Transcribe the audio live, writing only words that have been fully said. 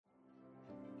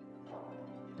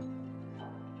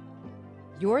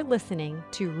You're listening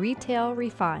to Retail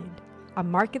Refined, a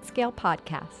market scale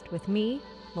podcast with me,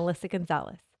 Melissa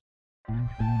Gonzalez.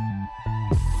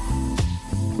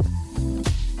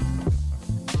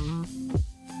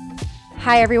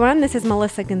 Hi, everyone. This is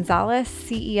Melissa Gonzalez,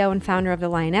 CEO and founder of the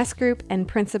Lioness Group and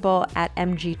principal at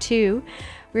MG2.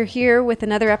 We're here with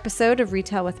another episode of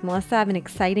Retail with Melissa. I have an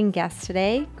exciting guest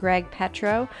today, Greg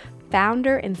Petro,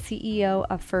 founder and CEO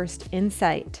of First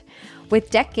Insight. With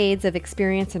decades of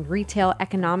experience in retail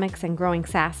economics and growing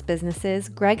SaaS businesses,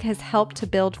 Greg has helped to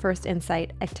build First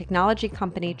Insight, a technology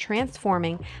company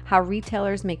transforming how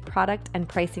retailers make product and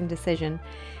pricing decisions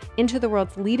into the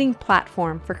world's leading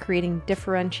platform for creating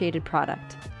differentiated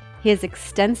product. He has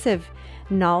extensive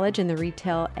knowledge in the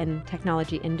retail and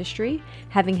technology industry,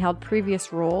 having held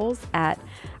previous roles at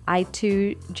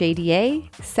i2 JDA,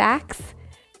 Saks,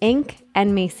 Inc.,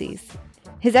 and Macy's.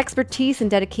 His expertise and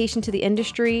dedication to the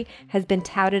industry has been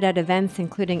touted at events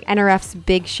including NRF's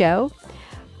Big Show,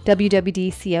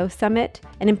 WWDCO Summit,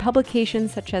 and in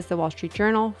publications such as the Wall Street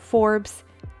Journal, Forbes,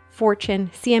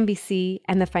 Fortune, CNBC,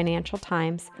 and the Financial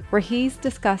Times, where he's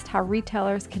discussed how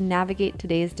retailers can navigate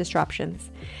today's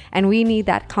disruptions. And we need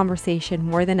that conversation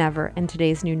more than ever in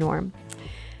today's new norm.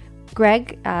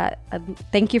 Greg,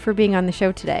 thank you for being on the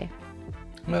show today.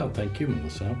 Well, thank you,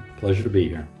 Melissa. Pleasure to be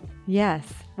here.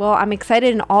 Yes. Well, I'm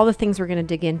excited in all the things we're going to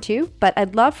dig into, but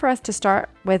I'd love for us to start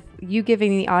with you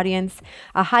giving the audience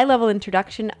a high-level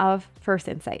introduction of First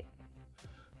Insight.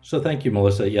 So thank you,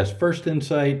 Melissa. Yes, First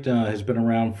Insight has been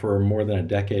around for more than a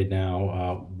decade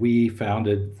now. We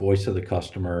founded Voice of the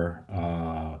Customer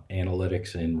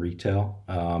analytics in retail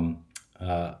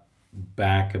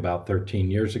back about 13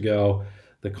 years ago.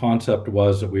 The concept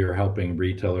was that we were helping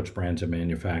retailers, brands, and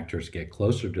manufacturers get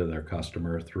closer to their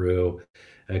customer through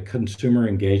consumer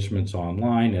engagements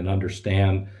online and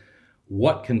understand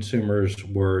what consumers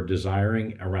were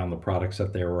desiring around the products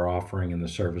that they were offering and the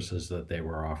services that they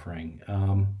were offering.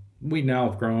 We now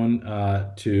have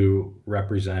grown to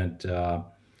represent a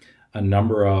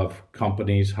number of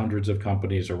companies, hundreds of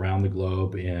companies around the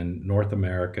globe in North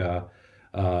America,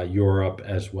 Europe,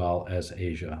 as well as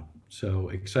Asia. So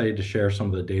excited to share some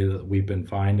of the data that we've been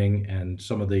finding and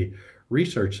some of the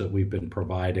research that we've been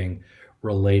providing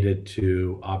related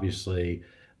to, obviously,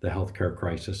 the healthcare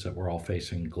crisis that we're all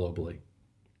facing globally.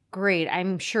 Great.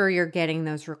 I'm sure you're getting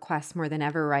those requests more than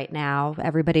ever right now.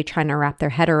 Everybody trying to wrap their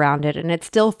head around it. And it's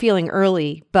still feeling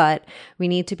early, but we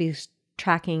need to be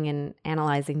tracking and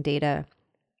analyzing data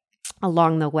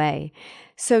along the way.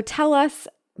 So tell us,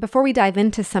 before we dive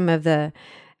into some of the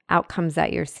outcomes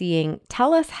that you're seeing,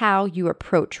 tell us how you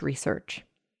approach research.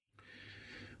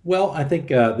 Well, I think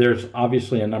there's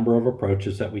obviously a number of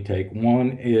approaches that we take.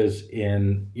 One is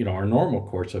in our normal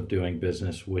course of doing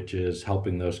business, which is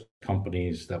helping those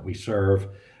companies that we serve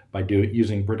by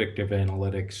using predictive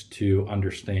analytics to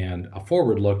understand a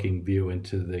forward-looking view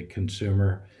into the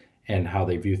consumer and how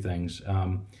they view things.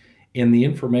 In the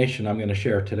information I'm going to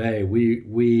share today,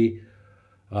 we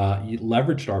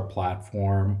leveraged our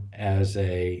platform as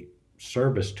a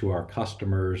service to our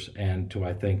customers and to,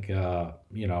 I think,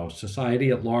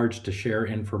 society at large, to share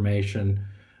information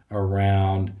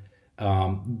around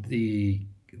the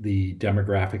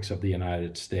demographics of the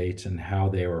United States and how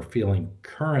they were feeling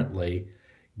currently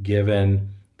given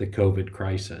the COVID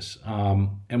crisis.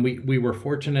 And we were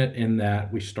fortunate in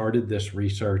that we started this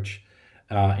research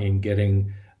in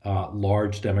getting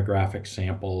large demographic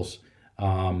samples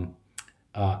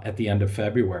at the end of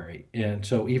February. And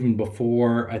so even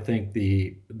before, I think,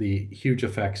 the huge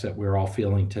effects that we're all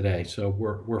feeling today. So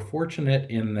we're fortunate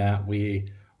in that we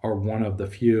are one of the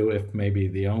few, if maybe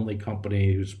the only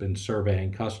company who's been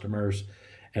surveying customers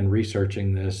and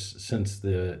researching this since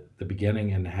the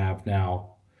beginning, and have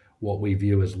now what we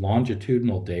view as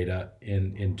longitudinal data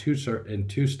in two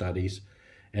studies,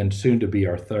 and soon to be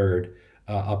our third,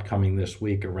 upcoming this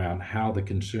week, around how the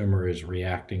consumer is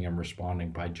reacting and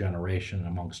responding by generation,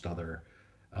 amongst other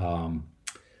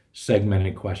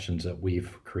segmented questions that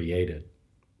we've created.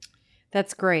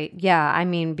 That's great. Yeah, I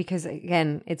mean, because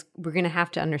again, we're going to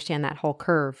have to understand that whole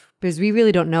curve, because we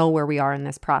really don't know where we are in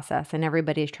this process, and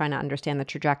everybody's trying to understand the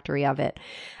trajectory of it.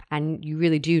 And you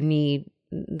really do need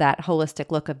that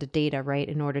holistic look of the data, right,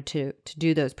 in order to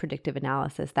do those predictive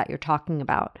analysis that you're talking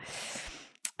about.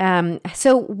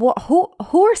 So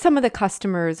who are some of the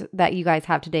customers that you guys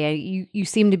have today? You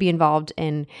seem to be involved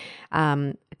in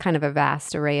kind of a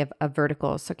vast array of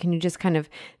verticals. So can you just kind of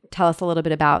tell us a little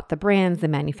bit about the brands, the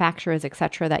manufacturers, et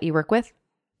cetera, that you work with?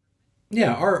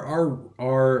 Yeah, our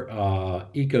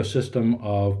ecosystem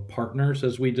of partners,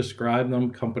 as we describe them,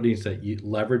 companies that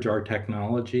leverage our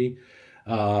technology,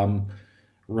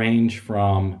 range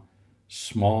from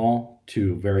small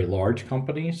to very large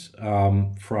companies,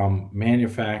 from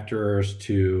manufacturers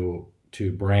to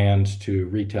brands to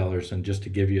retailers. And just to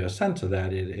give you a sense of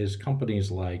that, it is companies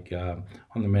like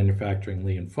on the manufacturing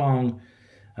Li and Fung,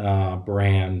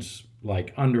 brands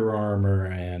like Under Armour,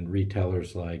 and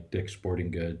retailers like Dick's Sporting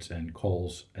Goods and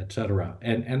Kohl's, etc.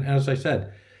 And as I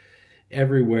said,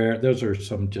 everywhere, those are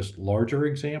some just larger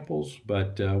examples,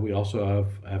 but we also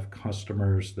have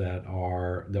customers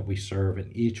that we serve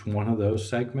in each one of those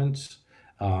segments.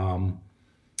 Um,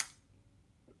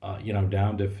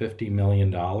 down to $50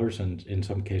 million, and in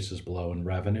some cases below in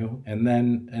revenue. And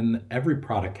then in every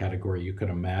product category you could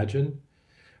imagine,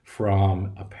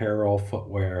 from apparel,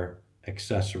 footwear,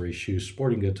 accessories, shoes,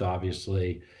 sporting goods,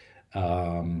 obviously,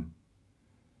 um,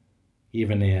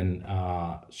 even in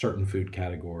certain food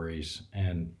categories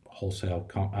and wholesale,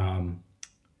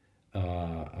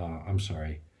 I'm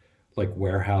sorry, like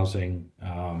warehousing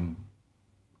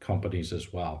companies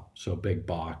as well. So big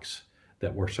box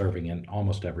that we're serving in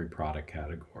almost every product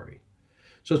category.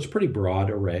 So it's a pretty broad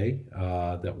array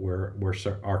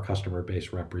that our customer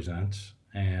base represents,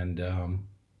 and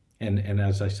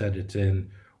as I said,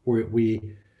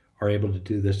 we are able to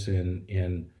do this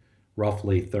in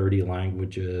roughly 30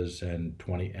 languages and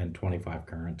 25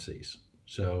 currencies.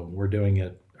 So we're doing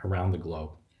it around the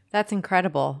globe. That's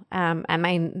incredible. I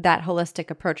mean, that holistic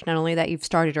approach, not only that you've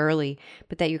started early,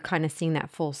 but that you're kind of seeing that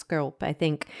full scope. I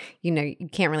think, you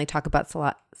can't really talk about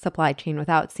supply chain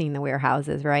without seeing the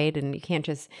warehouses, right? And you can't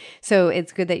so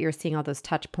it's good that you're seeing all those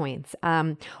touch points.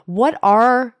 What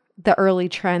are the early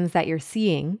trends that you're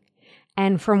seeing?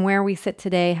 And from where we sit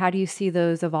today, how do you see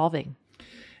those evolving?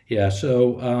 Yeah,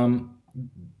 so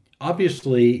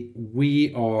obviously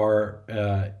we are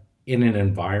in an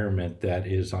environment that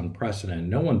is unprecedented.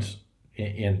 No one's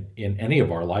in any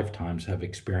of our lifetimes have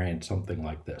experienced something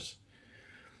like this.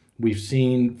 We've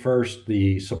seen first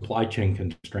the supply chain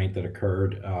constraint that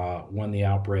occurred when the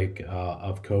outbreak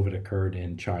of COVID occurred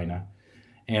in China,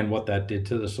 and what that did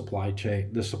to the supply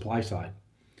chain, the supply side.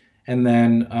 And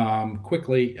then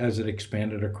quickly, as it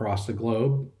expanded across the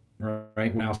globe,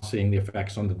 right, we're now seeing the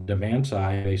effects on the demand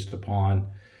side based upon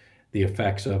the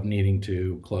effects of needing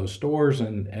to close stores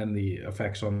and the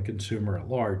effects on the consumer at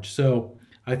large. So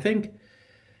I think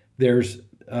there's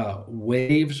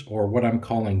waves, or what I'm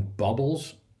calling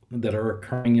bubbles, that are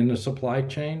occurring in the supply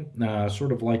chain,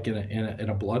 sort of like in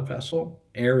a blood vessel.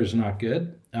 Air is not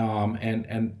good,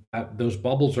 and those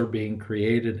bubbles are being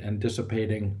created and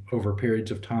dissipating over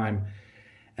periods of time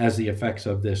as the effects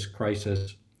of this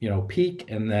crisis, peak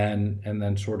and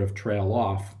then sort of trail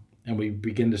off, and we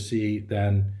begin to see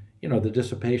then the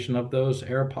dissipation of those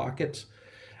air pockets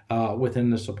within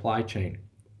the supply chain.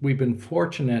 We've been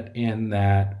fortunate in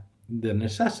that the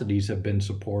necessities have been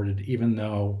supported, even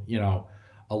though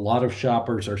a lot of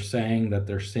shoppers are saying that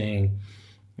they're seeing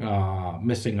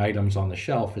missing items on the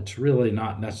shelf. It's really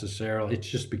not necessarily, it's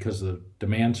just because of the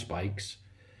demand spikes,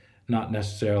 not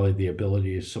necessarily the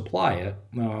ability to supply it.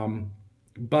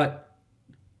 But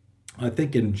I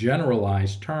think in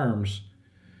generalized terms,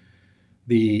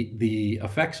 the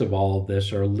effects of all of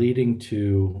this are leading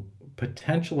to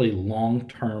potentially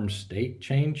long-term state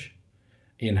change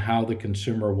in how the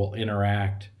consumer will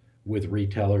interact with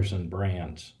retailers and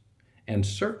brands, and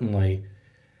certainly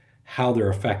how they're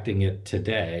affecting it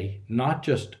today, not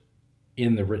just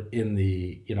in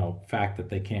the fact that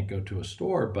they can't go to a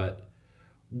store, but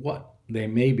what they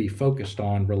may be focused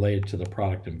on related to the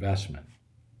product investment.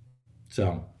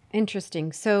 So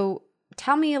interesting. So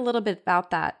tell me a little bit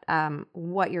about that,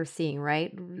 what you're seeing,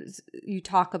 right? You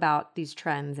talk about these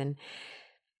trends, and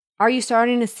are you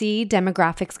starting to see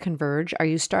demographics converge? Are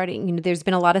you starting, there's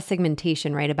been a lot of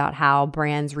segmentation, right, about how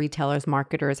brands, retailers,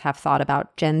 marketers have thought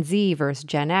about Gen Z versus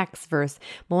Gen X versus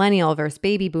millennial versus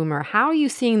baby boomer. How are you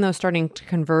seeing those starting to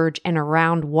converge, and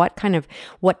around what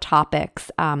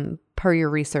topics per your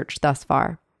research thus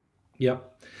far? Yep.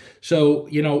 So,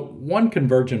 one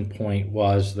convergent point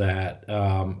was that,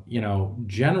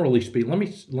 generally speaking,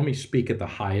 let me speak at the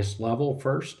highest level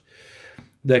first.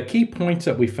 The key points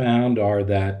that we found are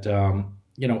that,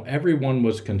 everyone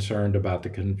was concerned about the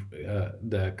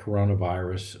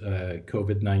coronavirus,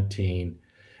 COVID-19,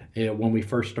 when we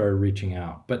first started reaching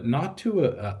out, but not to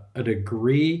a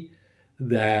degree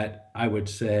that I would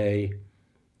say,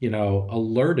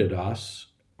 alerted us,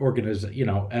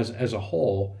 as a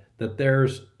whole, that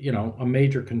there's a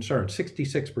major concern,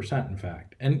 66% in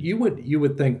fact. And you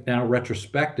would think now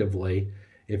retrospectively,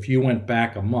 if you went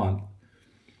back a month,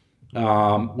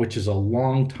 which is a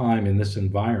long time in this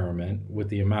environment with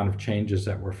the amount of changes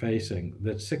that we're facing,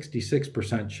 that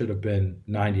 66% should have been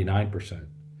 99%.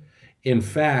 In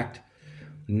fact,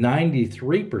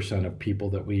 93% of people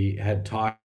that we had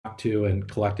talked to and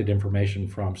collected information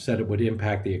from said it would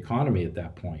impact the economy at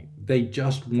that point. They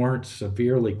just weren't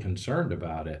severely concerned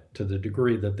about it to the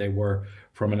degree that they were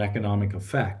from an economic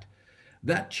effect.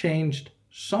 That changed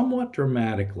somewhat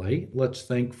dramatically. Let's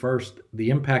think first, the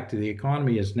impact to the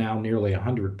economy is now nearly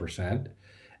 100%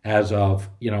 as of,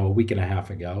 a week and a half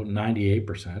ago,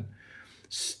 98%.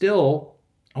 Still,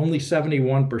 only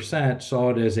 71%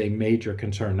 saw it as a major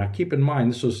concern. Now, keep in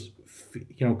mind, this was,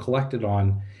 collected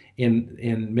on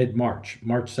in mid-March,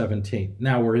 March 17th.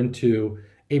 Now we're into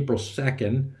April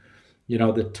 2nd.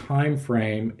 The time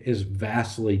frame is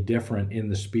vastly different in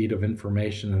the speed of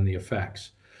information and the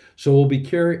effects. So we'll be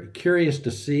curious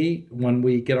to see when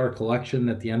we get our collection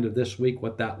at the end of this week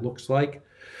what that looks like.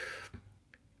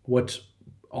 What's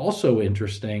also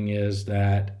interesting is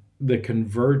that the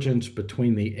convergence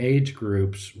between the age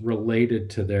groups related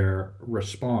to their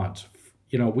response.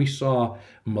 We saw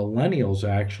millennials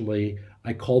actually,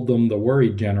 I called them the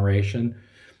worried generation,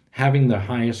 having the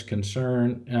highest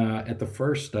concern at the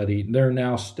first study. They're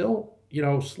now still,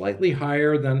 slightly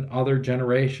higher than other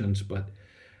generations, but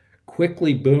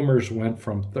quickly boomers went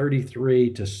from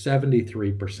 33 to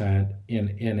 73%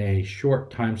 in a short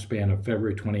time span of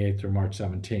February 28th through March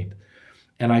 17th.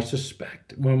 And I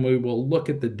suspect when we will look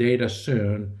at the data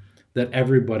soon that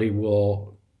everybody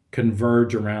will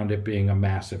converge around it being a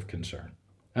massive concern.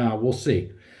 We'll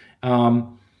see.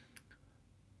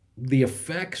 The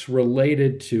effects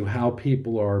related to how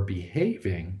people are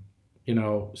behaving,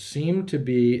 seem to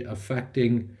be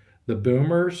affecting the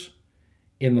boomers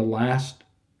in the last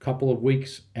couple of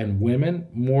weeks and women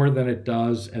more than it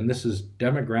does, and this is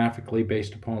demographically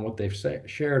based upon what they've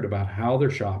shared about how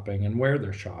they're shopping and where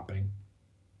they're shopping,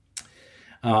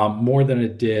 more than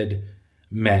it did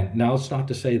men. Now, it's not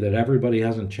to say that everybody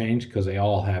hasn't changed, because they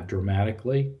all have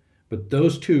dramatically, but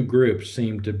those two groups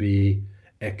seem to be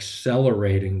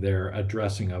accelerating their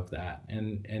addressing of that,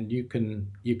 and you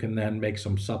can then make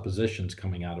some suppositions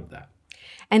coming out of that.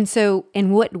 And so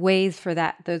in what ways for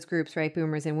those groups, right,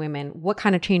 boomers and women, what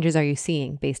kind of changes are you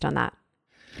seeing based on that?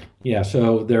 Yeah,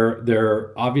 so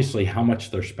they're obviously how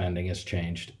much they're spending has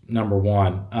changed, number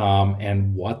one,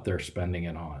 and what they're spending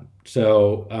it on.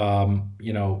 So,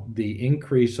 the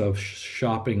increase of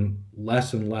shopping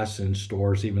less and less in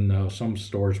stores, even though some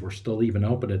stores were still even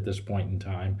open at this point in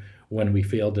time when we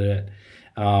fielded it,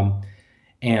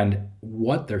 and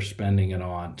what they're spending it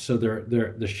on. So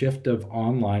the shift of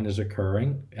online is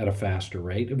occurring at a faster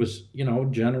rate. It was,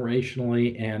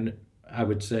 generationally and I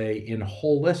would say in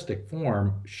holistic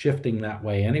form shifting that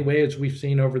way anyway, as we've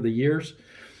seen over the years,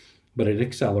 but it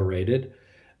accelerated.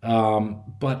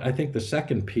 But I think the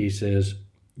second piece is,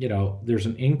 there's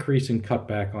an increase in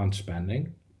cutback on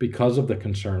spending because of the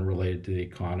concern related to the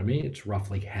economy. It's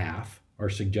roughly half are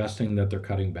suggesting that they're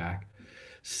cutting back.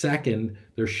 Second,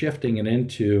 they're shifting it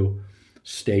into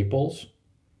staples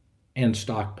and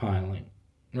stockpiling,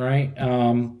 right?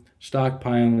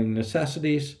 Stockpiling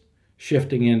necessities,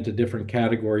 shifting into different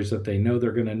categories that they know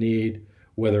they're going to need,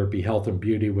 whether it be health and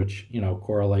beauty, which,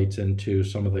 correlates into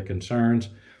some of the concerns,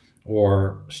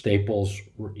 or staples,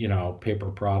 paper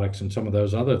products and some of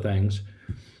those other things.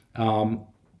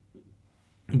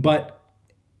 But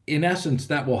in essence,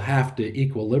 that will have to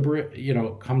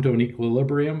come to an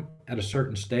equilibrium at a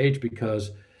certain stage,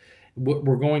 because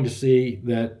we're going to see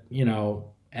that,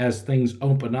 as things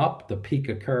open up, the peak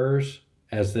occurs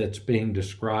as it's being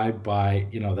described by,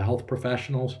 the health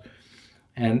professionals.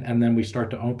 And then we start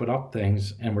to open up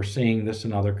things, and we're seeing this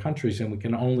in other countries, and we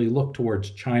can only look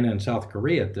towards China and South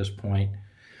Korea at this point.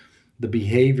 The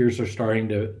behaviors are starting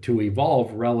to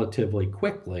evolve relatively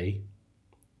quickly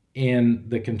in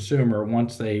the consumer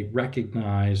once they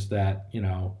recognize that,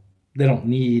 they don't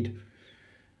need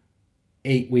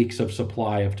 8 weeks of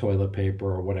supply of toilet paper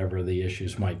or whatever the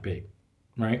issues might be,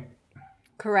 right?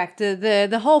 Correct.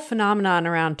 The whole phenomenon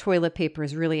around toilet paper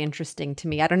is really interesting to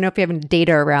me. I don't know if you have any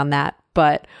data around that,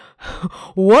 but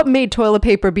what made toilet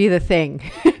paper be the thing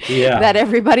that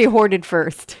everybody hoarded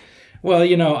first? Well,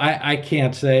 I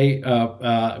can't say.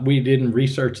 We didn't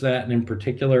research that in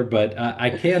particular, but I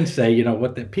can say,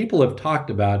 what the people have talked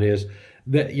about is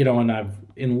that, and I've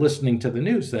in listening to the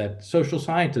news, that social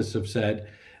scientists have said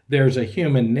there's a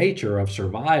human nature of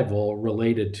survival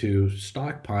related to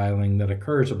stockpiling that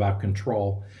occurs about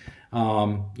control.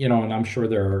 And I'm sure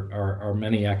there are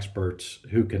many experts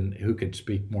who can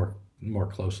speak more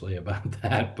closely about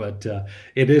that, but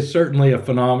it is certainly a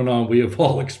phenomenon we have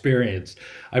all experienced.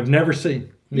 I've never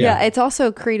seen. Yeah, it's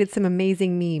also created some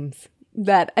amazing memes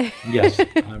that yes,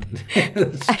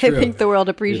 I think the world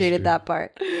appreciated that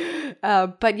part.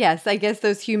 But yes, I guess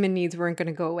those human needs weren't going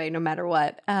to go away no matter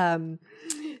what.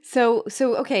 So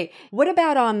okay, what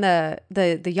about on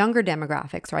the younger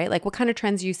demographics, right? Like what kind of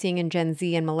trends are you seeing in Gen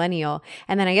Z and millennial?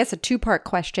 And then I guess a two-part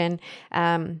question.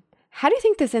 How do you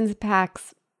think this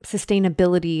impacts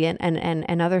sustainability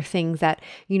and other things that,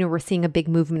 we're seeing a big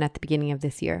movement at the beginning of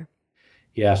this year?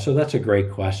 Yeah, so that's a great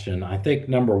question. I think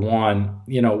number one,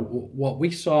 what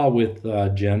we saw with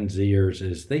Gen Zers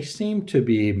is they seem to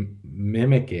be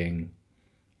mimicking,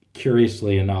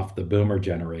 curiously enough, the boomer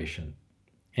generation.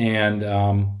 And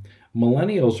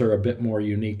millennials are a bit more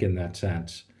unique in that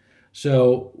sense.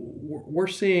 So we're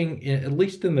seeing, at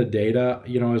least in the data,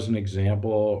 as an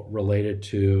example related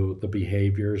to the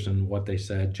behaviors and what they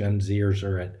said, Gen Zers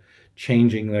are at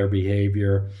changing their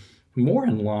behavior more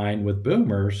in line with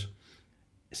boomers.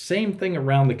 Same thing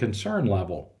around the concern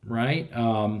level, right?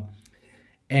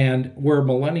 And where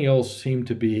millennials seem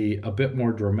to be a bit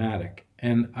more dramatic.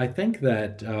 And I think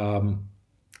that,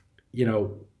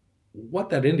 what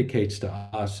that indicates to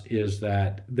us is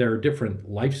that there are different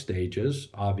life stages,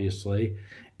 obviously,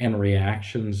 and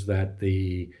reactions that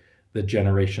the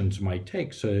generations might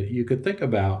take. So you could think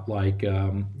about like,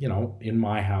 in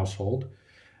my household,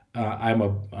 I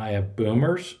have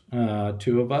boomers,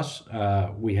 two of us.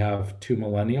 We have two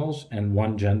millennials and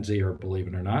one Gen Zer, believe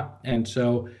it or not. And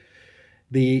so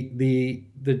the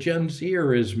Gen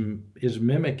Zer is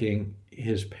mimicking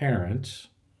his parents,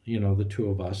 the two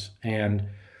of us, and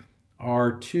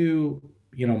our two,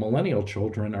 millennial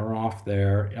children are off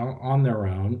there on their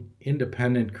own,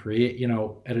 independent,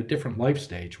 at a different life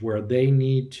stage where they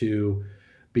need to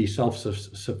be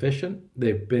self-sufficient.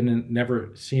 They've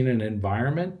never seen an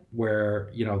environment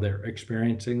where, they're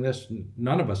experiencing this.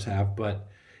 None of us have, but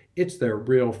it's their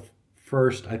real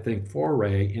first, I think,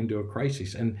 foray into a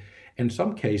crisis. And in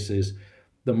some cases,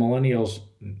 the millennials,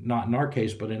 not in our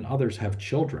case, but in others, have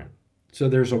children. So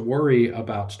there's a worry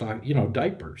about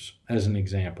diapers, as an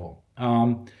example.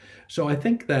 So I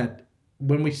think that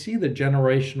when we see the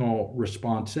generational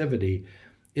responsivity,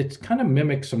 it's kind of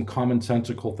mimics some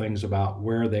commonsensical things about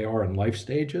where they are in life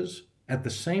stages. At the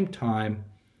same time,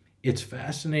 it's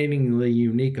fascinatingly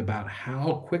unique about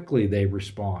how quickly they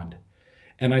respond.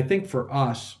 And I think for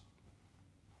us,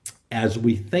 as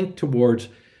we look towards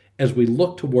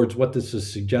what this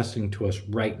is suggesting to us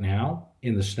right now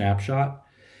in the snapshot,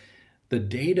 the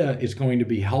data is going to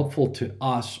be helpful to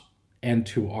us and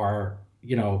to our,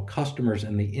 customers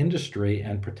in the industry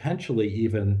and potentially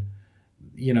even,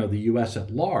 the US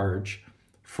at large,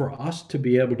 for us to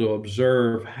be able to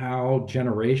observe how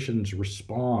generations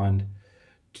respond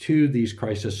to these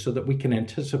crises so that we can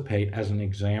anticipate, as an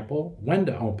example, when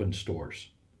to open stores.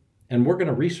 And we're going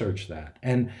to research that.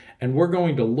 And we're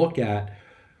going to look at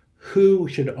who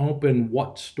should open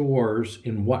what stores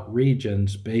in what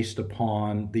regions based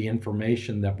upon the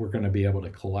information that we're going to be able to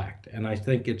collect. And I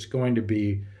think it's going to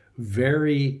be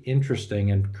very interesting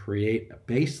and create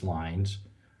baselines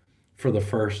for the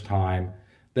first time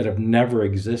that have never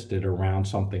existed around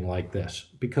something like this,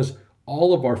 because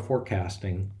all of our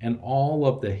forecasting and all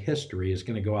of the history is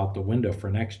going to go out the window for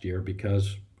next year,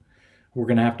 because we're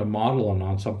going to have to model it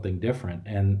on something different.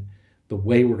 And the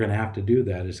way we're going to have to do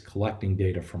that is collecting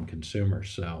data from consumers.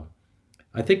 So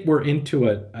I think we're into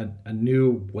a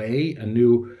new way, a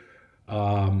new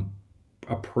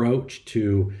approach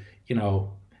to,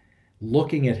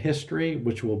 looking at history,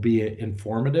 which will be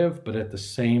informative, but at the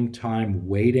same time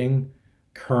weighting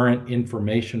current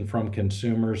information from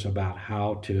consumers about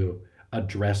how to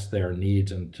address their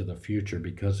needs into the future,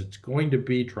 because it's going to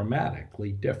be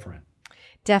dramatically different.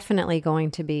 Definitely going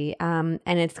to be. And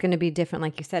it's going to be different,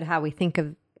 like you said, how we think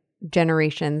of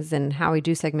generations and how we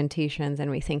do segmentations and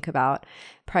we think about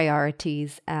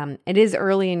priorities. It is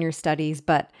early in your studies,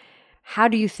 but how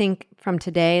do you think from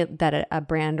today that a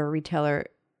brand or retailer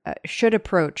should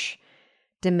approach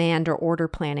demand or order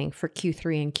planning for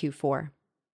Q3 and Q4?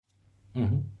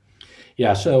 Mm-hmm.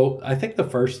 Yeah, so I think the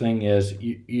first thing is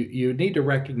you need to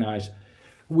recognize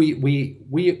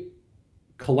we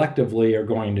collectively are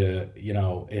going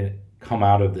to come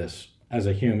out of this as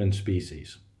a human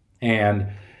species,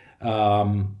 and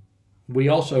we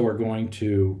also are going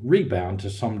to rebound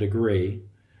to some degree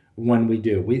when we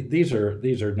do. These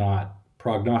are not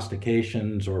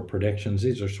prognostications or predictions.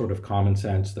 These are sort of common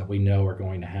sense that we know are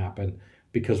going to happen,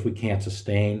 because we can't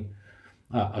sustain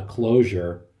a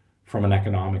closure from an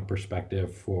economic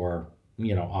perspective for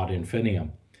ad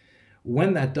infinitum.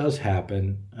 When that does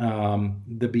happen,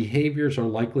 the behaviors are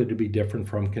likely to be different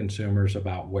from consumers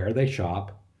about where they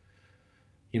shop.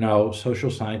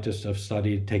 Social scientists have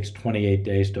studied it takes 28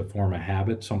 days to form a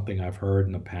habit, something I've heard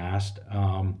in the past.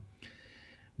 A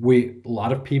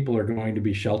lot of people are going to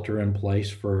be shelter in place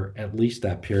for at least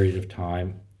that period of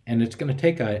time. And it's going to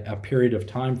take a period of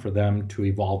time for them to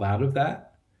evolve out of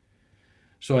that.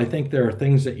 So I think there are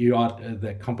things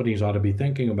that companies ought to be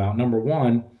thinking about. Number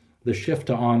one, the shift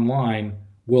to online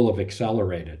will have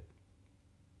accelerated.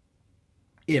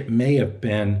 It may have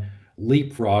been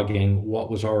leapfrogging what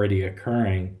was already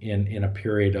occurring in a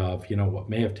period of, what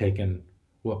may have taken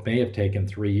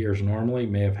 3 years normally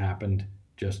may have happened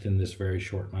just in this very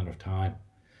short amount of time.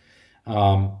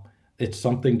 It's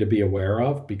something to be aware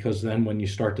of, because then when you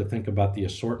start to think about the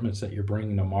assortments that you're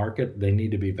bringing to market, they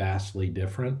need to be vastly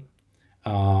different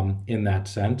in that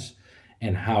sense,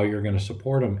 and how you're going to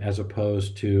support them, as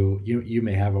opposed to you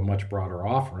may have a much broader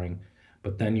offering,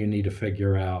 but then you need to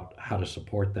figure out how to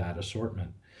support that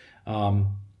assortment.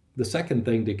 The second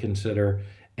thing to consider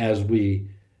as we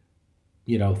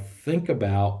think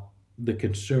about the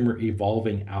consumer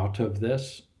evolving out of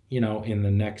this, in the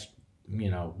next,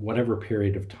 whatever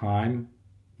period of time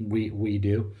we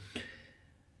do,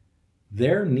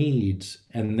 their needs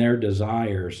and their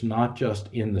desires, not just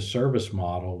in the service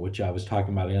model, which I was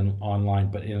talking about in online,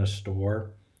 but in a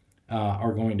store,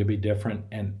 are going to be different.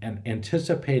 And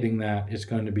anticipating that is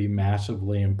going to be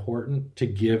massively important to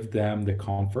give them the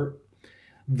comfort.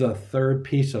 The third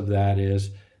piece of that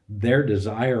is their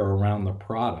desire around the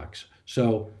products.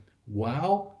 So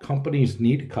while companies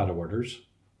need to cut orders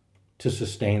to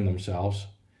sustain themselves,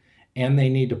 and they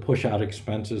need to push out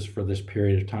expenses for this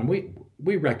period of time,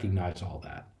 we recognize all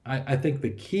that. I think the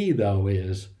key, though,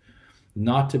 is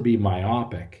not to be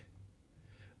myopic,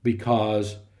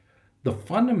 because the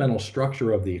fundamental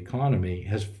structure of the economy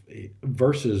has,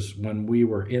 versus when we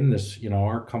were in this,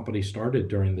 our company started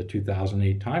during the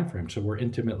 2008 timeframe, so we're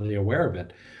intimately aware of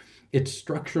it. It's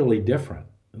structurally different.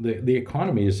 The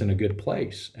economy is in a good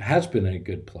place, has been in a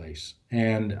good place.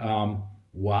 And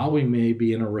while we may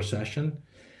be in a recession,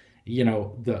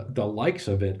 the likes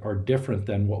of it are different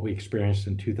than what we experienced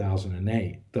in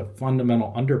 2008, the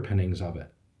fundamental underpinnings of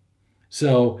it.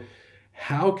 So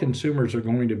how consumers are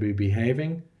going to be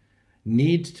behaving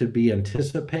needs to be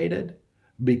anticipated,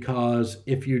 because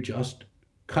if you just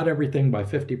cut everything by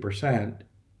 50%,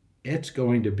 it's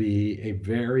going to be a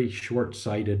very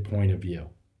short-sighted point of view.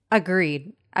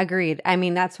 Agreed. I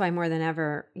mean, that's why more than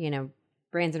ever,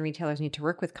 brands and retailers need to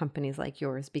work with companies like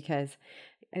yours, because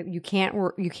you can't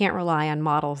rely on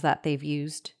models that they've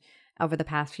used over the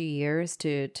past few years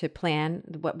to plan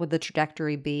what would the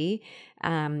trajectory be.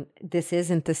 This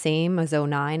isn't the same as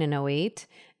 09 and 08.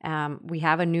 We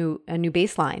have a new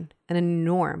baseline and a new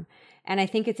norm. And I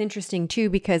think it's interesting too,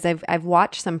 because I've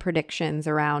watched some predictions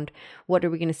around what are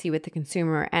we going to see with the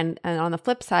consumer. And on the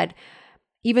flip side,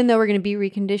 even though we're going to be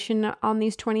reconditioned on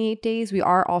these 28 days, we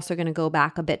are also going to go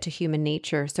back a bit to human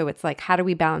nature. So it's like, how do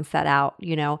we balance that out?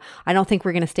 I don't think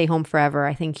we're going to stay home forever.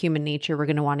 I think human nature, we're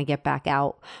going to want to get back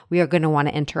out. We are going to want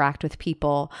to interact with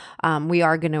people. We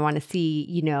are going to want to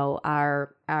see,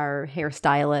 our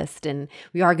hairstylist, and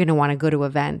we are going to want to go to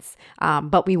events.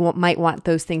 But we might want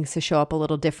those things to show up a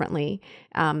little differently.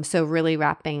 So really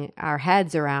wrapping our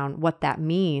heads around what that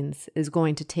means is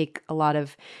going to take a lot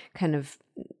of kind of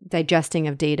digesting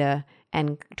of data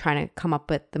and trying to come up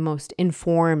with the most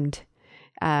informed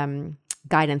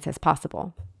guidance as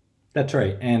possible. That's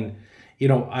right. And,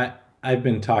 I've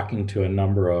been talking to a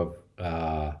number of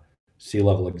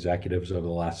C-level executives over the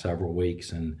last several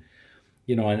weeks, and,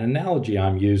 an analogy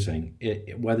I'm using,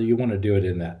 whether you want to do it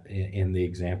in the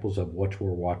examples of what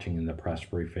we're watching in the press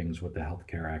briefings with the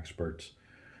healthcare experts,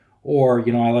 or,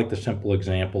 I like the simple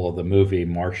example of the movie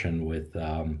Martian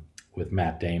with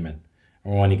Matt Damon,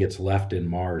 or when he gets left in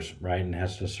Mars, right, and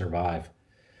has to survive.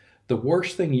 The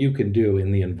worst thing you can do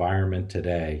in the environment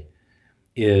today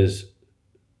is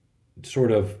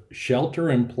sort of shelter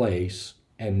in place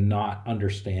and not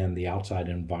understand the outside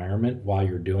environment while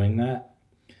you're doing that.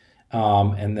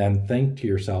 And then think to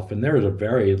yourself, and there's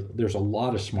a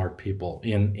lot of smart people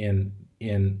in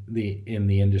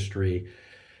the industry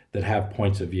that have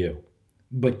points of view,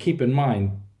 but keep in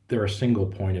mind they're a single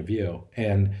point of view.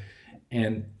 And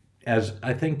as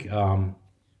I think, the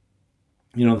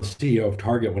CEO of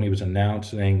Target, when he was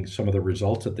announcing some of the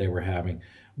results that they were having,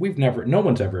 no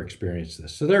one's ever experienced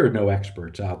this. So there are no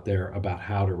experts out there about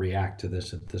how to react to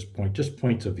this at this point, just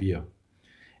points of view.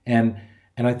 And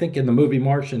I think in the movie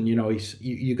Martian,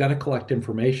 you got to collect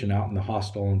information out in the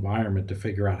hostile environment to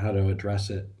figure out how to address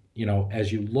it.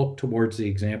 As you look towards the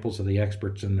examples of the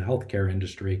experts in the healthcare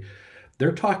industry,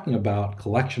 they're talking about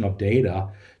collection of data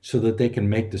so that they can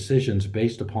make decisions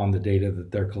based upon the data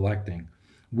that they're collecting.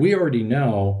 We already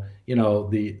know,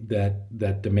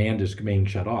 that demand is being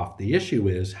shut off. The issue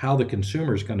is how the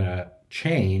consumer is going to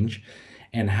change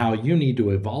and how you need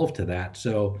to evolve to that.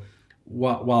 So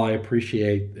while I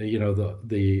appreciate,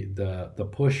 the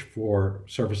push for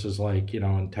services like,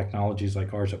 and technologies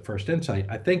like ours at First Insight,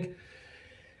 I think,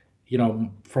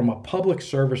 from a public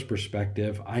service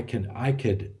perspective, I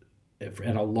could,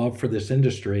 and a love for this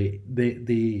industry,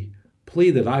 the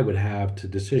plea that I would have to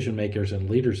decision makers and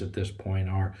leaders at this point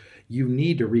are, you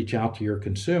need to reach out to your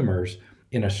consumers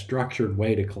in a structured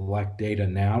way to collect data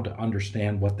now to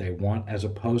understand what they want, as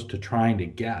opposed to trying to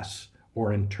guess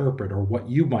or interpret or what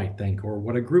you might think or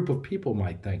what a group of people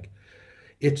might think.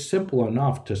 It's simple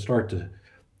enough to start to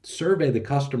survey the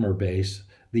customer base,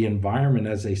 the environment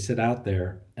as they sit out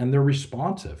there, and they're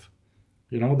responsive.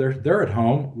 They're at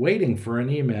home waiting for an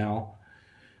email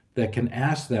that can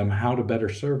ask them how to better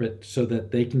serve it so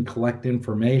that they can collect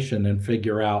information and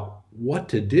figure out what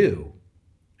to do.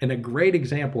 And a great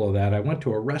example of that, I went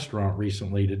to a restaurant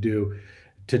recently to do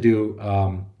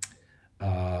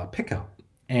pickup,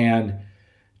 and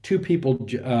two people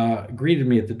greeted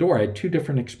me at the door. I had two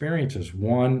different experiences.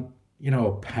 One,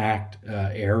 packed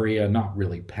area, not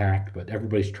really packed, but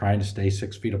everybody's trying to stay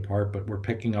 6 feet apart, but we're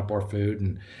picking up our food,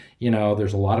 and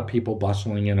there's a lot of people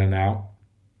bustling in and out.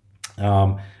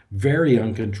 Very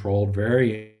uncontrolled,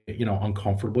 very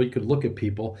uncomfortable. You could look at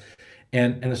people.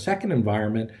 And in a second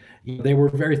environment, they were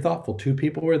very thoughtful. Two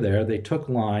people were there. They took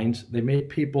lines. They made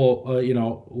people,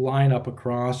 line up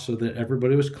across so that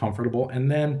everybody was comfortable.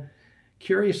 And then,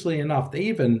 curiously enough, they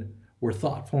even were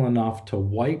thoughtful enough to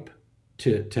wipe,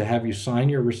 to have you sign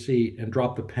your receipt and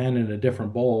drop the pen in a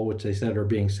different bowl, which they said are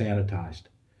being sanitized.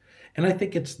 And I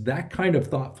think it's that kind of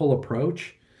thoughtful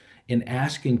approach in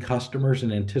asking customers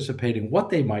and anticipating what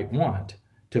they might want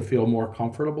to feel more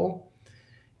comfortable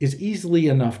is easily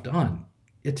enough done.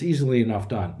 It's easily enough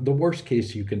done. The worst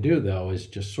case you can do, though, is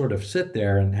just sort of sit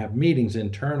there and have meetings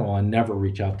internal and never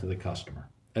reach out to the customer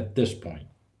at this point.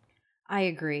 I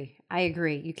agree.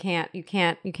 You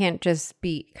can't just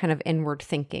be kind of inward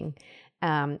thinking.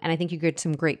 And I think you get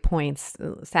some great points,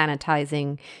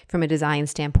 sanitizing from a design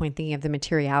standpoint, thinking of the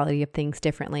materiality of things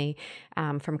differently,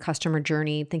 from customer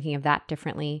journey, thinking of that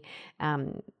differently,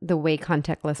 the way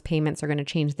contactless payments are going to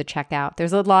change the checkout.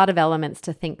 There's a lot of elements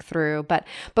to think through. But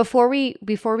before we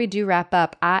do wrap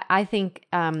up, I think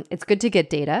it's good to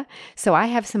get data. So I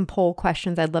have some poll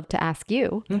questions I'd love to ask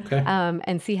you, okay,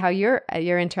 and see how you're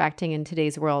interacting in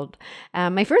today's world.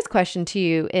 My first question to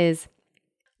you is,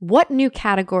 what new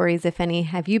categories, if any,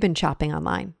 have you been shopping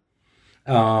online?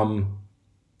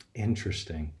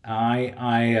 Interesting.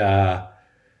 I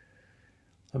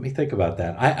let me think about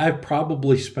that. I've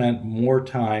probably spent more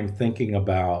time thinking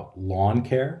about lawn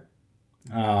care,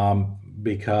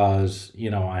 because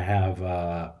I have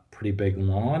a pretty big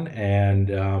lawn, and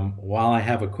while I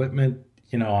have equipment,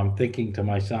 I'm thinking to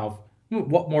myself,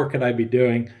 what more could I be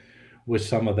doing with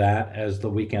some of that as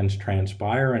the weekends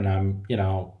transpire, and I'm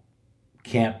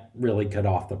can't really get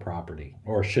off the property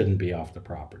or shouldn't be off the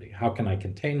property. How can I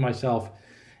contain myself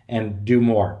and do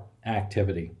more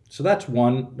activity? So that's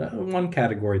one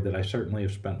category that I certainly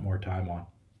have spent more time on.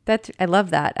 I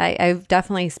love that. I've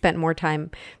definitely spent more time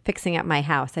fixing up my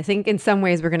house. I think in some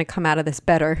ways we're going to come out of this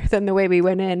better than the way we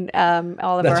went in.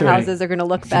 All of That's our right. houses are going to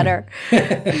look better.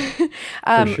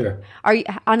 For sure. Are you,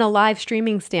 on a live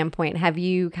streaming standpoint, have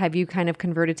you kind of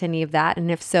converted to any of that?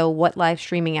 And if so, what live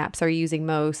streaming apps are you using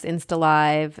most? Insta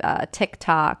Live,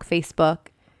 TikTok, Facebook?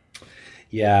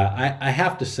 Yeah, I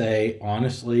have to say,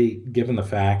 honestly, given the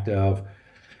fact of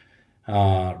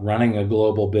running a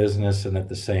global business and at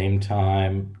the same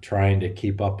time trying to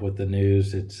keep up with the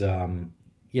news, it's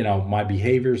my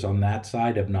behaviors on that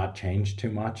side have not changed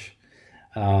too much,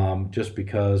 just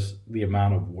because the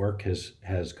amount of work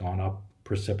has gone up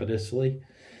precipitously.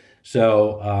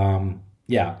 So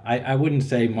I wouldn't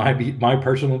say my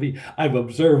personal I've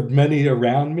observed many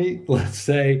around me, let's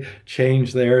say,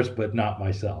 change theirs, but not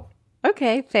myself.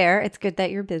 Okay, fair. It's good that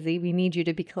you're busy. We need you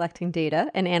to be collecting data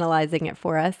and analyzing it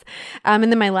for us. And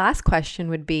then my last question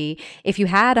would be, if you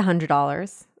had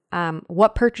 $100,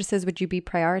 what purchases would you be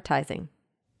prioritizing?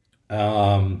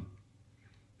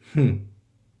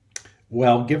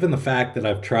 Well, given the fact that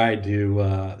I've tried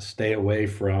to stay away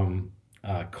from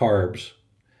carbs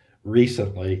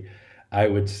recently, I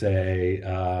would say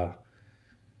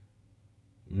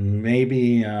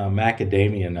maybe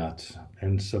macadamia nuts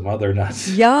and some other nuts.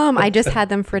 Yum. I just had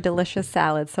them for a delicious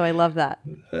salad, so I love that.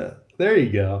 There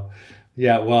you go.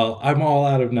 Yeah, well, I'm all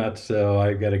out of nuts, so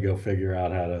I got to go figure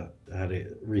out how to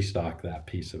to restock that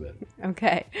piece of it.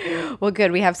 Okay. Well,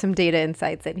 good. We have some data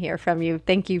insights in here from you.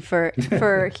 Thank you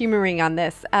for humoring on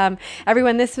this.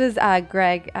 Everyone, this was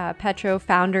Greg Petro,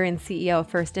 founder and CEO of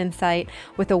First Insight,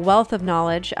 with a wealth of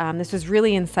knowledge. This was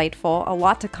really insightful. A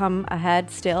lot to come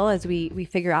ahead still as we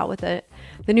figure out what the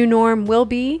new norm will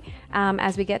be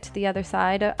as we get to the other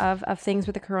side of things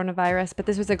with the coronavirus. But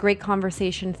this was a great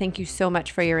conversation. Thank you so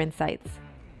much for your insights.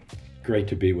 Great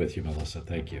to be with you, Melissa.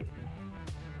 Thank you.